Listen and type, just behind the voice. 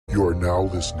You are now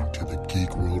listening to the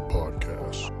Geek World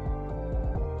Podcast.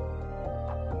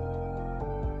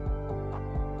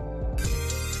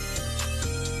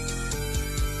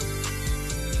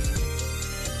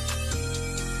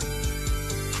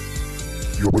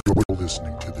 You're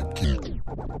listening to the Geek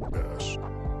Podcast.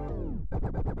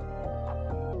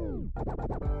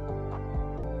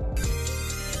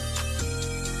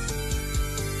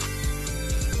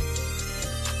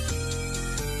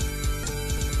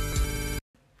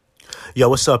 Yo,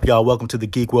 what's up, y'all? Welcome to the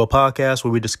Geek World Podcast,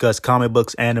 where we discuss comic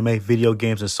books, anime, video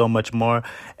games, and so much more.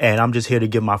 And I'm just here to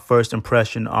give my first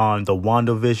impression on the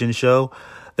Wanda Vision show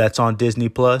that's on Disney+.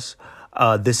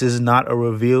 This is not a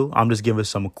review. I'm just giving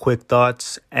some quick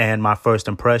thoughts and my first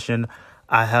impression.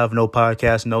 I have no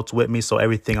podcast notes with me, so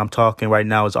everything I'm talking right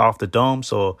now is off the dome.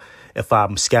 So if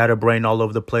I'm scatterbrained all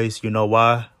over the place, you know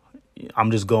why. I'm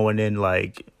just going in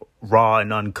like raw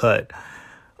and uncut.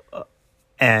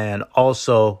 And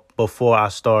also, before I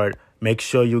start, make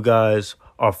sure you guys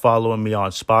are following me on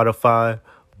Spotify,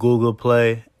 Google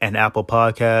Play, and Apple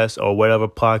Podcasts, or whatever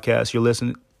podcast you're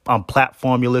listening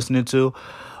platform you're listening to.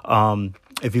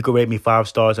 If you could rate me 5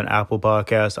 stars on Apple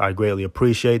Podcasts, I greatly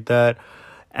appreciate that.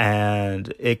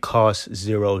 And it costs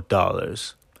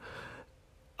 $0.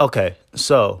 Okay,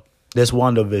 so this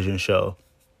Wanda Vision show,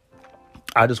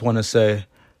 I just want to say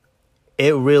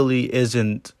it really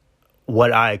isn't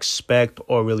what I expect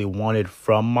or really wanted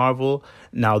from Marvel.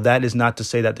 Now, that is not to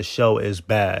say that the show is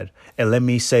bad. And let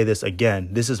me say this again.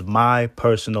 This is my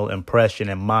personal impression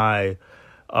and my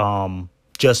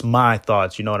just my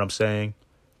thoughts. You know what I'm saying?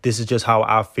 This is just how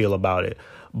I feel about it.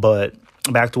 But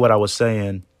back to what I was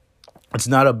saying, it's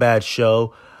not a bad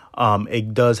show.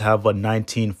 It does have a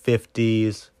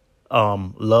 1950s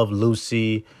Love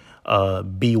Lucy,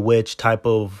 Bewitched type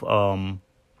of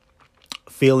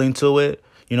feeling to it.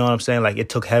 You know what I'm saying? Like, it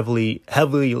took heavily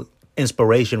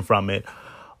inspiration from it.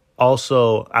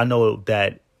 Also, I know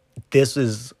that this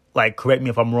is, like, correct me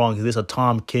if I'm wrong, is this a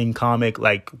Tom King comic,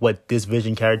 like what this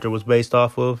Vision character was based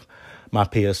off of? My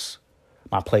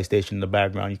PlayStation in the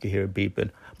background, you can hear it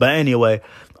beeping. But anyway,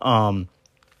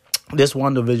 this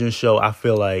Wanda Vision show, I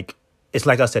feel like, it's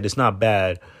like I said, it's not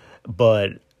bad,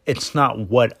 but it's not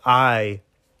what I,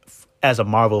 as a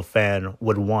Marvel fan,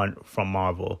 would want from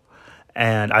Marvel.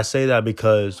 And I say that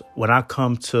because when I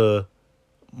come to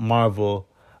Marvel,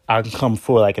 I come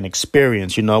for like an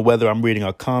experience, you know, whether I'm reading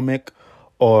a comic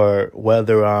or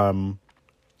whether I'm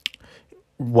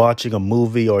watching a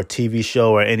movie or a TV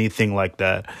show or anything like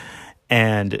that.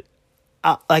 And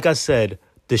like I said,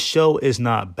 the show is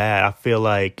not bad. I feel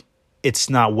like it's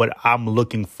not what I'm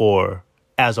looking for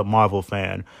as a Marvel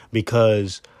fan,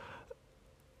 because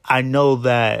I know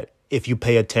that if you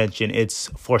pay attention, it's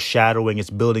foreshadowing, it's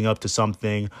building up to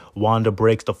something. Wanda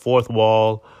breaks the fourth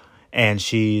wall, and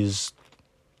she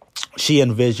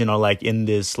and Vision are like in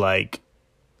this, like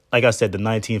I said, the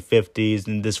 1950s,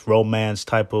 and this romance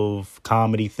type of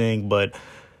comedy thing. But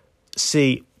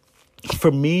see, for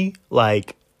me,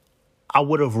 like, I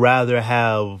would have rather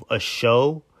have a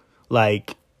show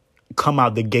like come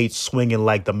out the gate swinging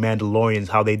like The Mandalorians,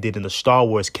 how they did in the Star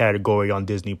Wars category on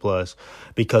Disney+.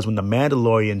 Because when The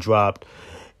Mandalorian dropped,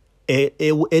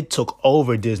 it took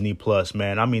over Disney+,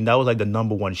 man. I mean, that was like the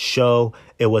 #1 show.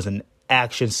 It was an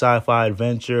action sci-fi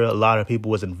adventure. A lot of people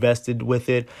was invested with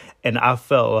it. And I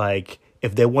felt like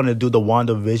if they want to do the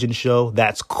Wanda Vision show,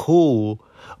 that's cool.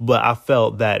 But I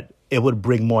felt that it would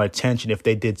bring more attention if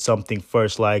they did something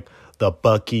first, like the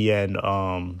Bucky and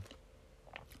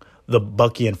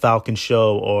Falcon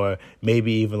show, or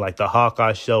maybe even like the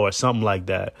Hawkeye show or something like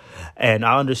that. And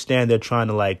I understand they're trying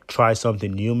to like try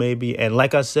something new maybe. And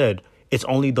like I said, it's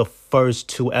only the first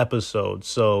 2 episodes.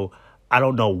 So I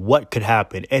don't know what could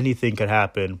happen. Anything could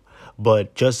happen.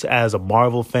 But just as a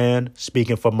Marvel fan,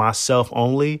 speaking for myself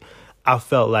only, I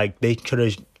felt like they could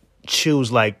have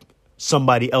choose like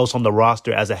somebody else on the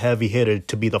roster as a heavy hitter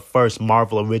to be the first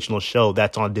Marvel original show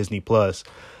that's on Disney+.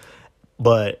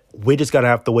 But we just gotta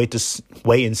have to wait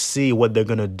and see what they're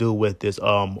gonna do with this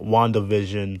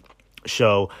WandaVision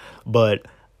show. But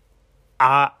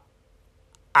I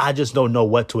just don't know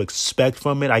what to expect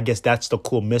from it. I guess that's the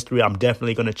cool mystery. I'm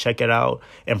definitely gonna check it out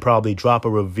and probably drop a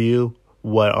review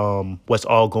what's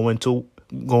all going to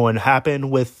happen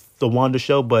with the Wanda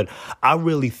show. But I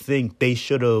really think they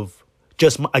should have,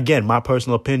 just again, my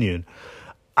personal opinion,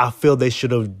 I feel they should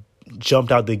have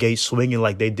jumped out the gate swinging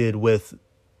like they did with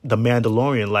The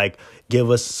Mandalorian. Like, give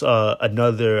us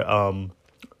another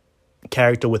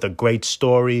character with a great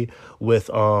story, with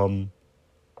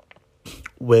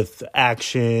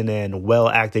action and well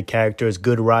acted characters,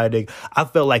 good writing. I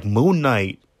felt like Moon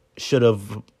Knight should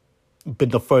have been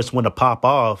the first one to pop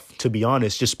off, to be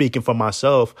honest, just speaking for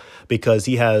myself, because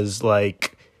he has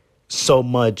like so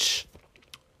much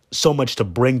to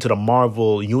bring to the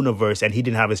Marvel universe, and he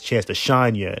didn't have his chance to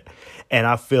shine yet. And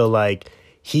I feel like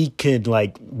he could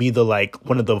like be the like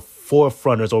one of the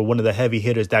forefronters or one of the heavy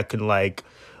hitters that can like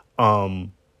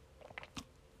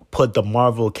put the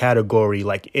Marvel category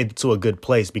like into a good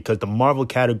place, because the Marvel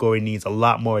category needs a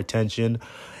lot more attention.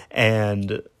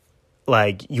 And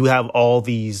like you have all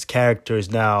these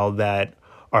characters now that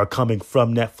are coming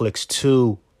from Netflix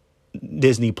to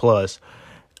Disney Plus,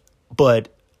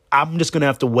 but I'm just gonna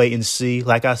have to wait and see.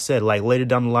 Like I said, like later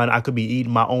down the line, I could be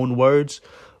eating my own words,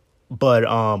 but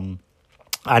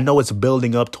I know it's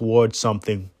building up towards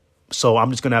something. So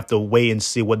I'm just gonna have to wait and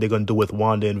see what they're gonna do with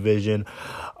Wanda and Vision,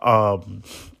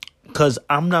 because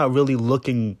I'm not really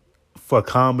looking for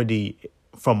comedy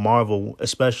from Marvel,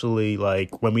 especially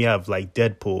like when we have like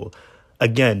Deadpool.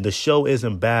 Again, the show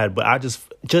isn't bad, but I just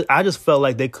felt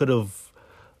like they could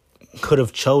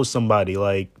have chose somebody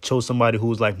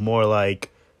who's like more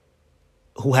like,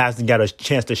 who hasn't got a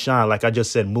chance to shine. Like I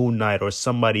just said, Moon Knight or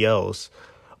somebody else,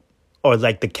 or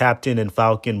like the Captain and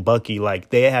Falcon, Bucky. Like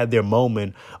they had their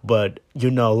moment, but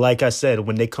like I said,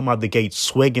 when they come out the gate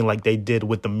swinging like they did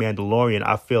with the Mandalorian,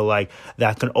 I feel like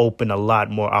that can open a lot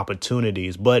more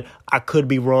opportunities. But I could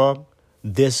be wrong.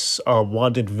 This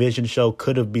Wanda Vision show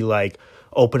could have be like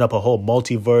open up a whole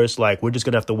multiverse. Like we're just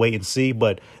gonna have to wait and see.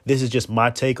 But this is just my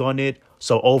take on it.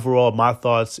 So overall, my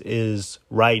thoughts is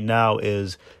right now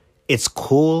is it's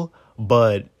cool,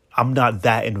 but I'm not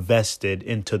that invested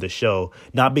into the show.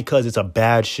 Not because it's a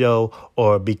bad show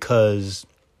or because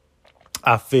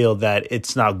I feel that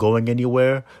it's not going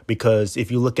anywhere. Because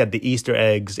if you look at the Easter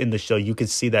eggs in the show, you can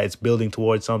see that it's building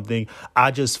towards something.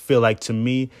 I just feel like, to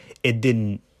me, it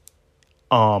didn't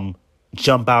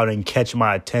jump out and catch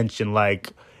my attention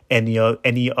like any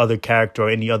other character or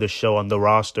any other show on the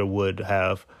roster would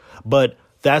have. But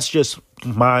that's just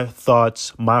my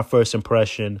thoughts, my first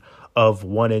impression of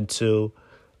 1 and 2.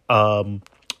 The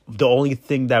only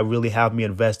thing that really have me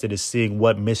invested is seeing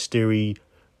what mystery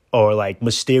or like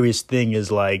mysterious thing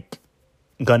is like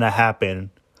gonna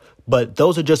happen. But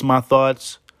those are just my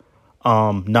thoughts.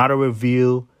 Not a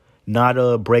review, not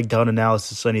a breakdown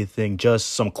analysis or anything,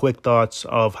 just some quick thoughts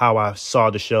of how I saw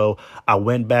the show. I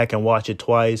went back and watched it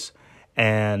twice,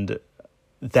 and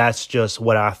that's just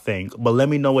what I think. But let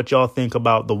me know what y'all think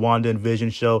about the Wanda and Vision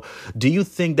show. Do you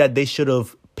think that they should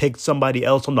have picked somebody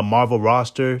else on the Marvel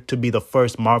roster to be the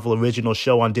first Marvel original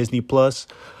show on Disney Plus?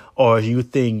 Or you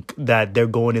think that they're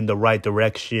going in the right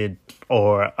direction,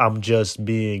 or I'm just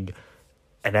being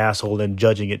an asshole and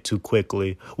judging it too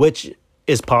quickly, which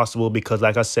is possible because,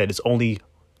 like I said, it's only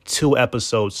 2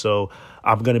 episodes, so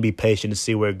I'm going to be patient to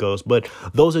see where it goes. But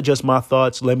those are just my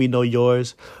thoughts. Let me know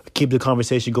yours. Keep the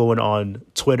conversation going on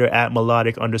Twitter at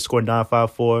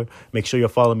melodic_954. Make sure you're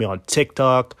following me on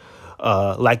TikTok,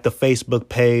 like the Facebook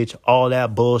page, all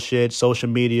that bullshit, social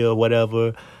media,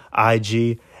 whatever,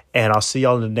 IG. And I'll see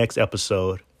y'all in the next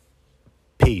episode.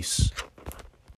 Peace.